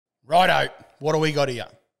Righto, what do we got here?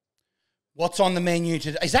 What's on the menu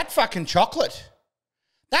today? Is that fucking chocolate?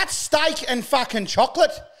 That's steak and fucking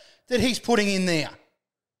chocolate that he's putting in there.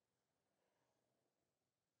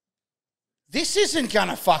 This isn't going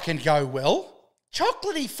to fucking go well.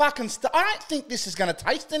 Chocolatey fucking stuff. I don't think this is going to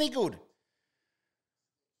taste any good.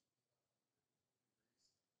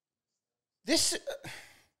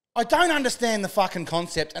 I don't understand the fucking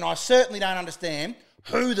concept, and I certainly don't understand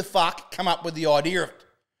who the fuck come up with the idea of it.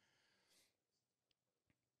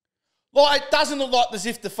 Like, it doesn't look like as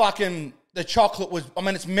if the chocolate was, I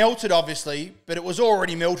mean, it's melted obviously, but it was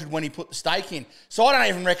already melted when he put the steak in. So I don't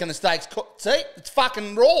even reckon the steak's cooked. See, it's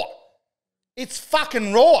fucking raw. It's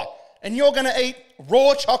fucking raw. And you're going to eat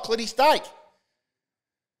raw chocolatey steak.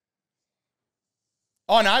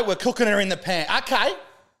 Oh no, we're cooking her in the pan. Okay.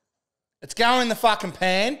 It's going in the fucking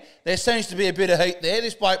pan. There seems to be a bit of heat there.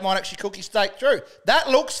 This bloke might actually cook his steak through. That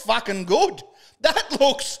looks fucking good. That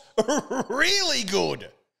looks really good.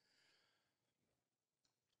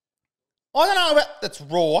 I don't know about, that's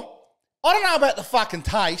raw. I don't know about the fucking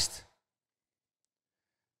taste.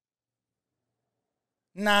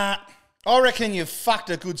 Nah, I reckon you've fucked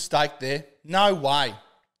a good steak there. No way.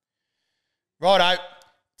 Righto,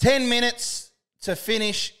 10 minutes to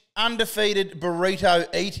finish undefeated burrito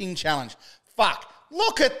eating challenge. Fuck,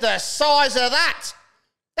 look at the size of that.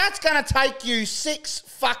 That's going to take you 6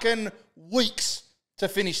 fucking weeks to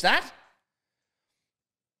finish that.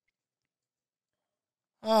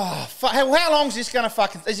 Oh, fuck. How long is this going to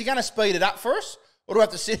fucking... Is he going to speed it up for us? Or do we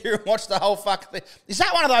have to sit here and watch the whole fucking thing? Is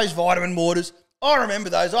that one of those vitamin waters? I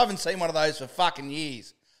remember those. I haven't seen one of those for fucking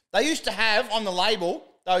years. They used to have on the label,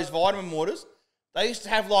 those vitamin waters, they used to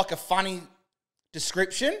have like a funny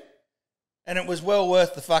description, and it was well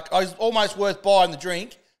worth the fuck... It was almost worth buying the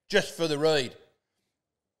drink just for the read.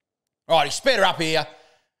 All right, he sped her up here.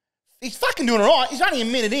 He's fucking doing all right. He's only a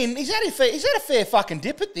minute in. He's had a fair fucking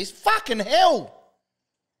dip at this. Fucking hell.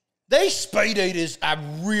 These speed eaters are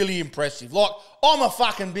really impressive. Like, I'm a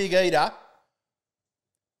fucking big eater,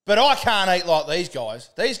 but I can't eat like these guys.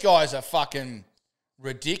 These guys are fucking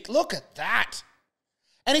ridiculous. Look at that.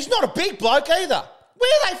 And he's not a big bloke either.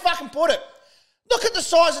 Where they fucking put it? Look at the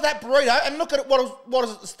size of that burrito and look at it, what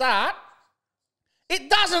was at the start. It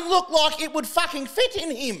doesn't look like it would fucking fit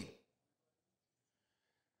in him.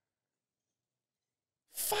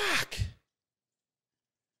 Fuck.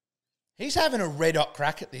 He's having a red hot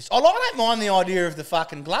crack at this. I don't mind the idea of the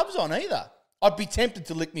fucking gloves on either. I'd be tempted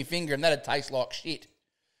to lick my finger and that'd taste like shit.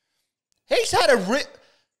 He's had a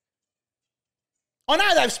I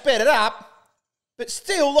know they've sped it up, but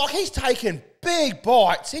still, like, he's taking big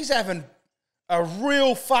bites. He's having a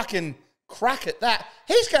real fucking crack at that.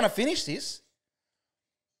 He's going to finish this.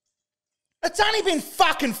 It's only been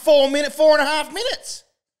fucking 4.5 minutes.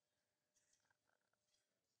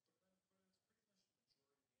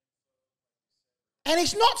 And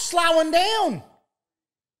he's not slowing down.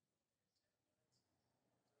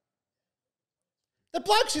 The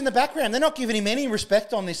blokes in the background, they're not giving him any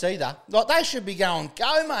respect on this either. Like, they should be going,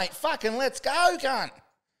 go, mate, fucking let's go, cunt.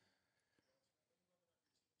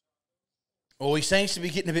 Oh, he seems to be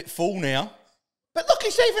getting a bit full now. But look,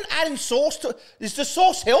 he's even adding sauce to it. Does the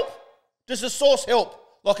sauce help? Does the sauce help?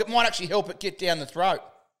 Like, it might actually help it get down the throat.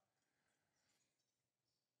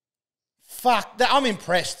 Fuck, I'm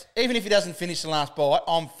impressed. Even if he doesn't finish the last bite,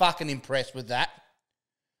 I'm fucking impressed with that.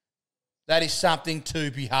 That is something to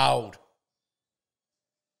behold.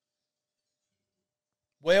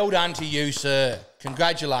 Well done to you, sir.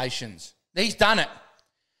 Congratulations. He's done it.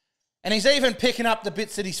 And he's even picking up the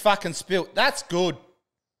bits that he's fucking spilt. That's good.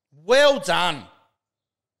 Well done.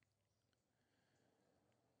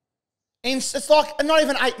 It's like not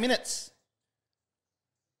even 8 minutes.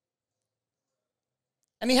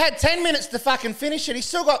 And he had 10 minutes to fucking finish it. He's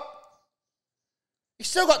still got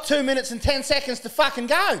 2 minutes and 10 seconds to fucking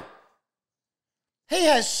go. He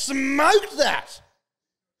has smoked that.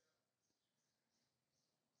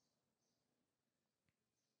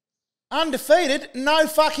 Undefeated, no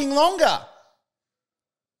fucking longer.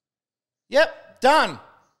 Yep, done.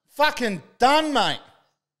 Fucking done, mate.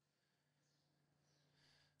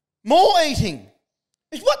 More eating.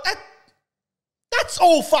 That's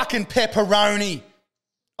all fucking pepperoni.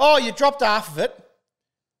 Oh, you dropped half of it.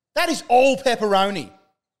 That is all pepperoni.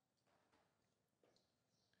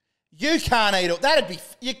 You can't eat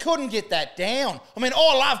it. You couldn't get that down. I mean,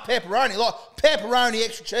 I love pepperoni. Like, pepperoni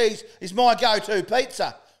extra cheese is my go-to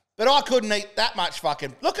pizza. But I couldn't eat that much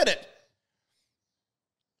fucking... Look at it.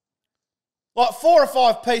 Like 4 or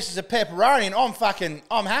 5 pieces of pepperoni and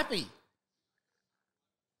I'm happy.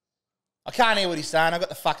 I can't hear what he's saying. I've got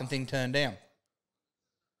the fucking thing turned down.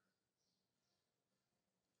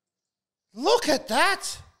 Look at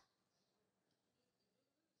that.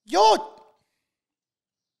 Don't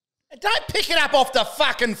pick it up off the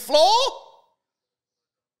fucking floor.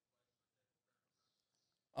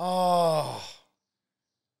 Oh,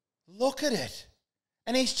 look at it.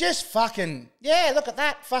 And he's just fucking, yeah, look at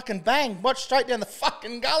that, fucking bang. Watch straight down the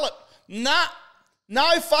fucking gullet. Nah,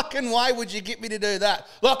 no fucking way would you get me to do that.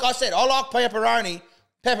 Like I said, I like pepperoni,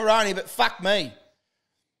 but fuck me.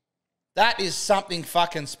 That is something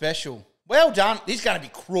fucking special. Well done. He's going to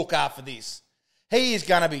be crook after this. He is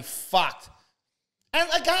going to be fucked. And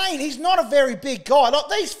again, he's not a very big guy. Like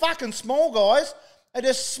these fucking small guys are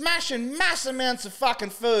just smashing mass amounts of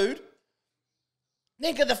fucking food.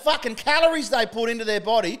 Think of the fucking calories they put into their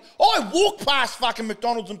body. I walk past fucking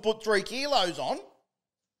McDonald's and put 3 kilos on.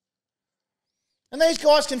 And these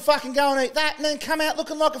guys can fucking go and eat that and then come out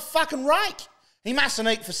looking like a fucking rake. He mustn't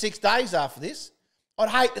eat for 6 days after this. I'd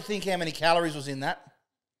hate to think how many calories was in that.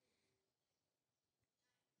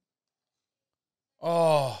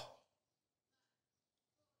 Oh.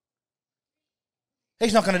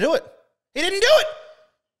 He's not going to do it. He didn't do it.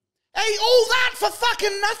 Hey, all that for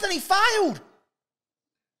fucking nothing. He failed.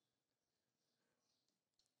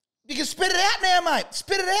 You can spit it out now, mate.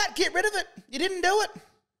 Spit it out. Get rid of it. You didn't do it.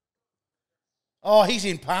 Oh, he's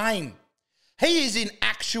in pain. He is in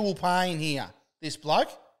actual pain here, this bloke.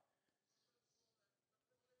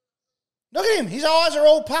 Look at him. His eyes are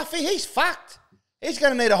all puffy. He's fucked. He's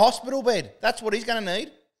going to need a hospital bed. That's what he's going to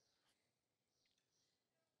need.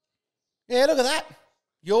 Yeah, look at that.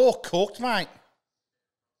 You're cooked, mate.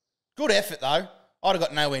 Good effort, though. I'd have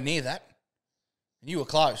got nowhere near that. And you were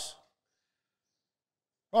close.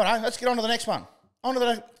 Righto, let's get on to the next one. On to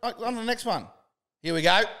the next one. Here we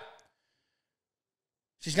go.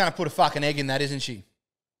 She's going to put a fucking egg in that, isn't she?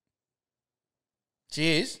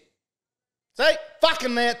 She is. See?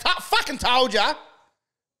 Fucking there. Fucking told ya.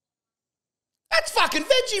 That's fucking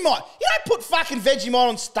Vegemite. You don't put fucking Vegemite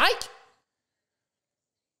on steak.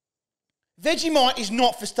 Vegemite is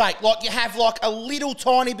not for steak. Like you have like a little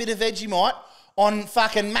tiny bit of Vegemite on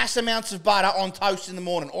fucking mass amounts of butter on toast in the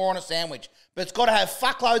morning or on a sandwich. But it's got to have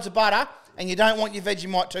fuckloads of butter and you don't want your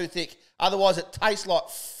Vegemite too thick. Otherwise it tastes like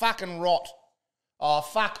fucking rot. Oh,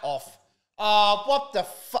 fuck off. Oh, what the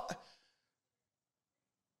fuck?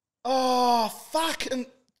 Oh, fucking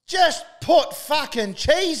just put fucking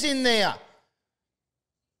cheese in there.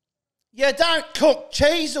 You don't cook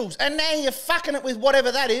cheesels and now you're fucking it with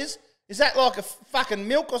whatever that is. Is that like a fucking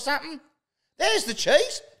milk or something? There's the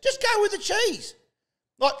cheese. Just go with the cheese.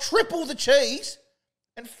 Like triple the cheese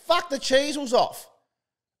and fuck the cheesels off.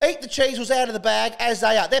 Eat the cheesels out of the bag as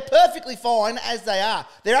they are. They're perfectly fine as they are.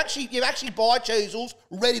 You actually buy cheesels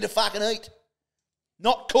ready to fucking eat.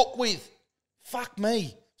 Not cook with. Fuck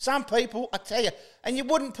me. Some people, I tell you, and you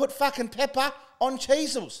wouldn't put fucking pepper on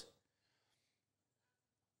cheesels.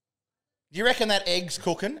 Do you reckon that egg's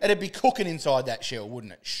cooking? It'd be cooking inside that shell,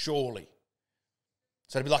 wouldn't it? Surely.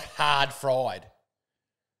 So it'd be like hard fried.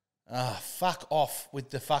 Ah, fuck off with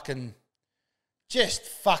the fucking... Just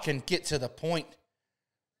fucking get to the point.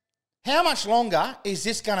 How much longer is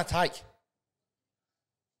this going to take?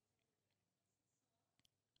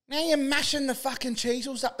 Now you're mashing the fucking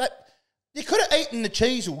cheesels up. You could have eaten the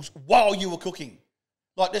cheesels while you were cooking.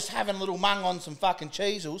 Like just having a little mung on some fucking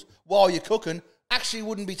cheesels while you're cooking actually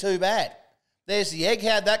wouldn't be too bad. There's the egg.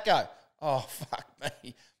 How'd that go? Oh, fuck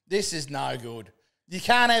me. This is no good. You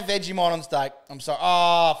can't have Vegemite on steak. I'm sorry.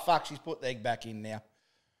 Oh, fuck. She's put the egg back in now.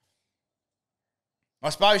 I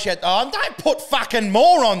suppose she had... Oh, don't put fucking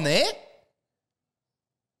more on there.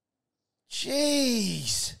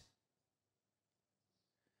 Jeez.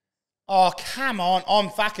 Oh, come on. I'm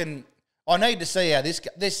fucking... I need to see how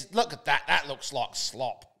this... Look at that. That looks like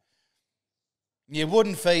slop. You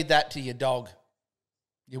wouldn't feed that to your dog.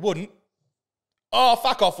 You wouldn't. Oh,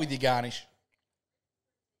 fuck off with your garnish.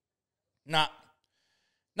 Nah.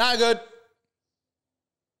 No good.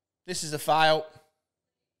 This is a fail.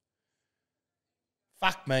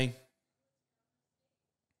 Fuck me.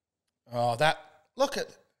 Oh, that... Look at...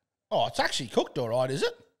 Oh, it's actually cooked all right, is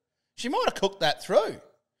it? She might have cooked that through.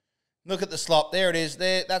 Look at the slop. There it is.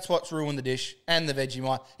 There. That's what's ruined the dish and the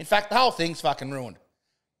Vegemite. In fact, the whole thing's fucking ruined.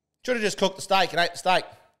 Should have just cooked the steak and ate the steak.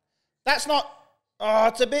 That's not... Oh,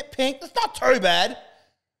 it's a bit pink. It's not too bad.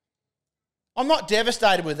 I'm not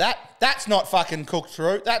devastated with that. That's not fucking cooked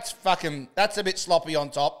through. That's a bit sloppy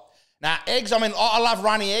on top. Now, eggs, I mean, I love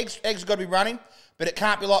runny eggs. Eggs have got to be running, but it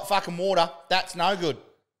can't be like fucking water. That's no good.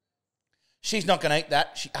 She's not going to eat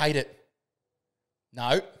that. She ate it.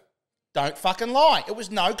 No. Don't fucking lie. It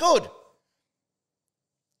was no good.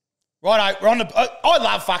 Righto, we're on the... I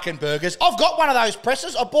love fucking burgers. I've got one of those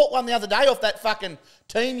presses. I bought one the other day off that fucking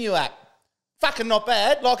Team You app. Fucking not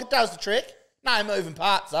bad. Like, it does the trick. No moving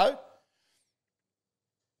parts, though.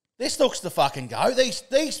 This looks the fucking go.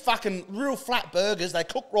 These fucking real flat burgers, they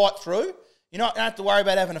cook right through. You don't have to worry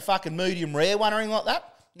about having a fucking medium rare one or anything like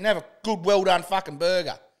that. You can have a good, well-done fucking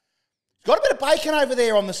burger. It's got a bit of bacon over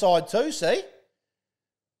there on the side too, see?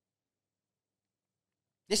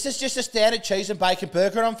 This is just a standard cheese and bacon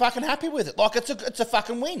burger, and I'm fucking happy with it. Like, it's a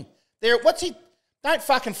fucking win. Don't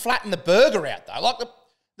fucking flatten the burger out, though. Like,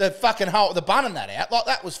 the fucking whole, the bun and that out. Like,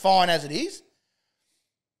 that was fine as it is.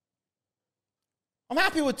 I'm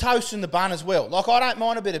happy with toast in the bun as well. Like, I don't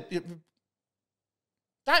mind a bit of...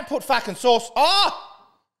 Don't put fucking sauce... Oh!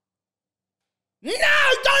 No!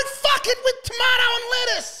 Don't fuck it with tomato and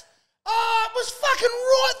lettuce! Oh, it was fucking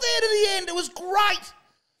right there to the end. It was great.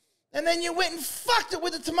 And then you went and fucked it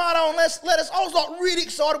with the tomato and lettuce. I was, like, really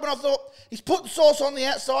excited when I thought, he's putting sauce on the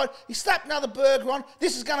outside. He slapped another burger on.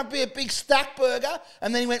 This is going to be a big stack burger.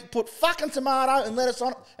 And then he went and put fucking tomato and lettuce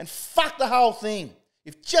on it and fucked the whole thing.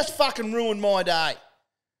 You've just fucking ruined my day.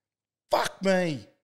 Fuck me.